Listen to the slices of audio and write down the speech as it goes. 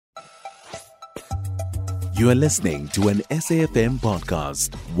You are listening to an SAFM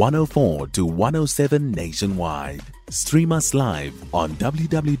podcast, 104 to 107 nationwide. Stream us live on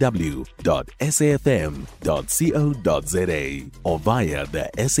www.safm.co.za or via the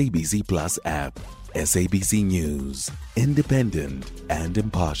SABC Plus app. SABC News, independent and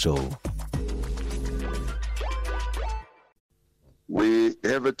impartial. We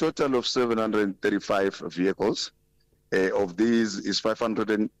have a total of 735 vehicles. Of these is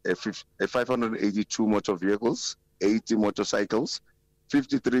 582 motor vehicles, 80 motorcycles,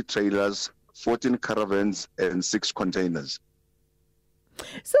 53 trailers, 14 caravans, and 6 containers.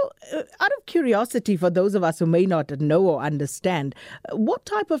 So, out of curiosity, for those of us who may not know or understand, what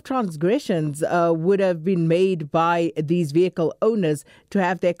type of transgressions would have been made by these vehicle owners to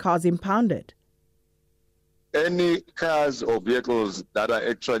have their cars impounded? Any cars or vehicles that are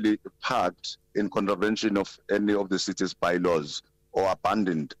actually parked in contravention of any of the city's bylaws or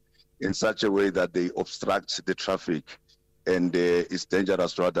abandoned in such a way that they obstruct the traffic and is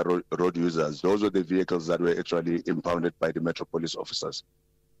dangerous to other road users, those are the vehicles that were actually impounded by the Metro Police officers.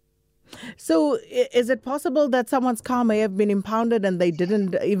 So is it possible that someone's car may have been impounded and they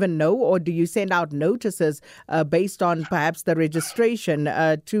didn't even know, or do you send out notices based on perhaps the registration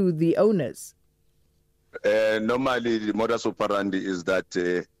to the owners? Normally, the modus operandi is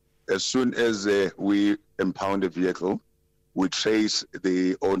that as soon as we impound a vehicle, we trace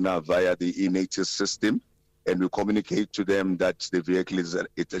the owner via the e-native system, and we communicate to them that the vehicle is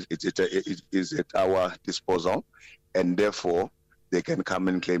at our disposal, and therefore they can come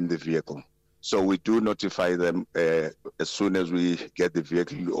and claim the vehicle. So we do notify them as soon as we get the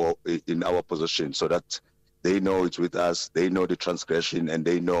vehicle or in our possession, so that they know it's with us, they know the transgression, and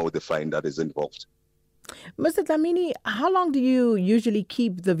they know the fine that is involved. Mr. Dlamini, how long do you usually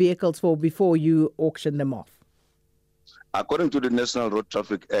keep the vehicles for before you auction them off? According to the National Road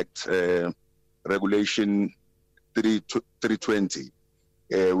Traffic Act, Regulation 320,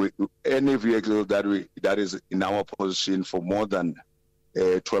 any vehicle that is in our possession for more than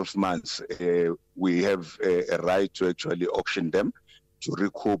 12 months, we have a right to actually auction them to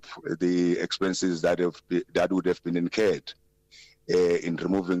recoup the expenses that would have been incurred in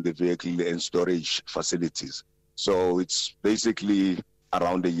removing the vehicle and storage facilities. So it's basically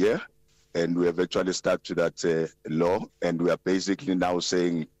around a year, and we have actually stuck to that law, and we are basically now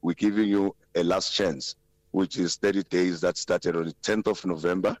saying we're giving you a last chance, which is 30 days that started on the 10th of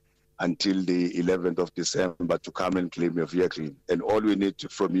November until the 11th of December to come and claim your vehicle. And all we need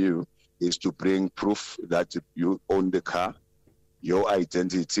from you is to bring proof that you own the car, your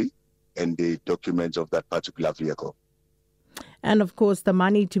identity, and the documents of that particular vehicle. And of course, the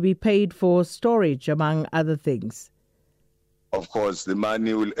money to be paid for storage, among other things. Of course, the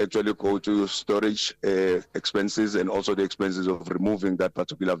money will actually go to storage expenses and also the expenses of removing that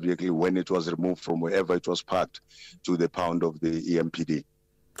particular vehicle when it was removed from wherever it was parked to the pound of the EMPD.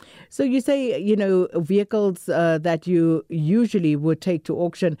 So you say, vehicles that you usually would take to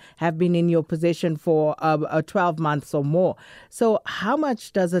auction have been in your possession for 12 months or more. So how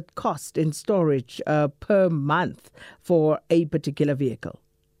much does it cost in storage per month for a particular vehicle?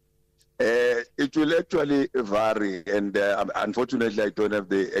 It will actually vary, and unfortunately I don't have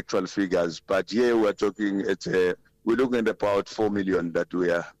the actual figures, but here we're talking, we're looking at about 4 million that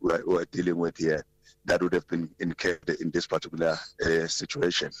we are dealing with here that would have been incurred in this particular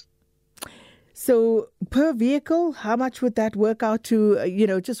situation. So per vehicle, how much would that work out to,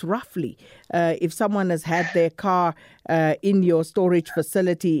 just roughly? If someone has had their car in your storage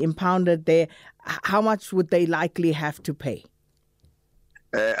facility impounded there, how much would they likely have to pay?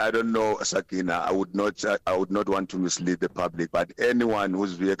 I don't know, Sakina. I would not want to mislead the public, but anyone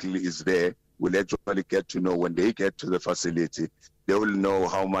whose vehicle is there will actually get to know when they get to the facility. They will know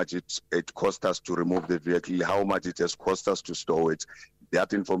how much it cost us to remove the vehicle, how much it has cost us to store it.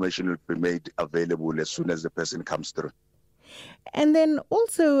 That information will be made available as soon as the person comes through. And then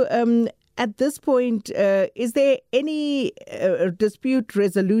also, at this point, is there any dispute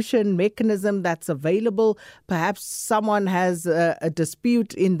resolution mechanism that's available? Perhaps someone has a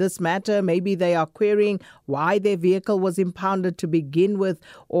dispute in this matter. Maybe they are querying why their vehicle was impounded to begin with,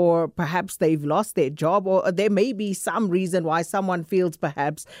 or perhaps they've lost their job, or there may be some reason why someone feels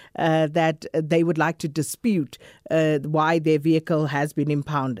perhaps that they would like to dispute why their vehicle has been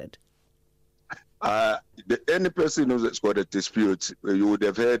impounded. Any person who's got a dispute, you would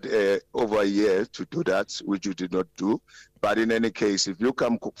have had over a year to do that, which you did not do. But in any case, if you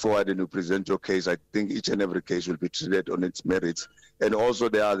come forward and you present your case, I think each and every case will be treated on its merits. And also,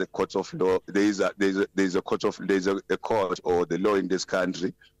 there are the courts of law. There's a court or the law in this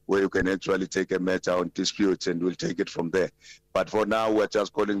country where you can actually take a matter on disputes and we'll take it from there. But for now, we're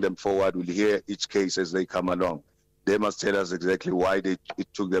just calling them forward. We'll hear each case as they come along. They must tell us exactly why it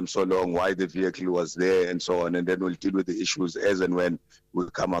took them so long, why the vehicle was there, and so on. And then we'll deal with the issues as and when we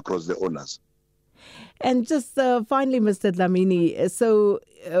come across the owners. And just finally, Mr. Dlamini, so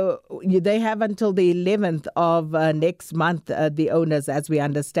they have until the 11th of next month, the owners, as we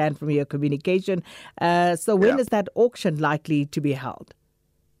understand from your communication. So when is that auction likely to be held?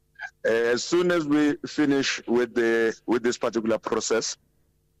 As soon as we finish with this particular process,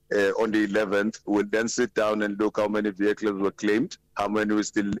 on the 11th, we'll then sit down and look how many vehicles were claimed, how many we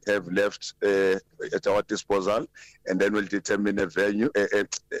still have left at our disposal, and then we'll determine a venue,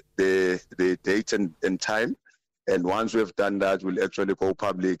 the date and time. And once we've done that, we'll actually go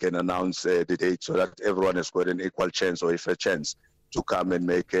public and announce the date so that everyone has got an equal chance or a fair chance to come and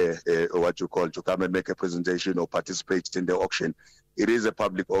make a presentation or participate in the auction. It is a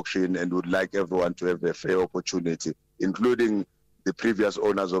public auction, and would like everyone to have a fair opportunity, including the previous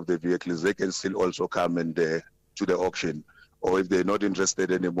owners of the vehicles. They can still also come and to the auction, or if they're not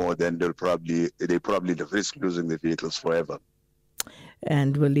interested anymore, then they probably risk losing the vehicles forever.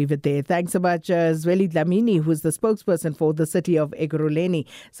 And we'll leave it there. Thanks so much, Zweli Dlamini, who's the spokesperson for the City of Ekurhuleni.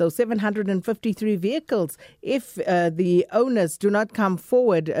 So 753 vehicles, if the owners do not come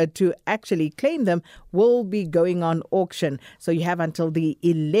forward to actually claim them, will be going on auction. So you have until the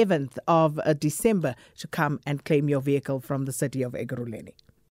 11th of December to come and claim your vehicle from the City of Ekurhuleni.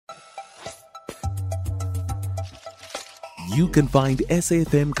 You can find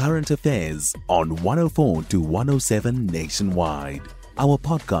SAFM Current Affairs on 104 to 107 nationwide. Our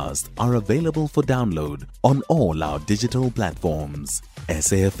podcasts are available for download on all our digital platforms.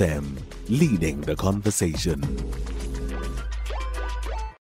 SAFM, leading the conversation.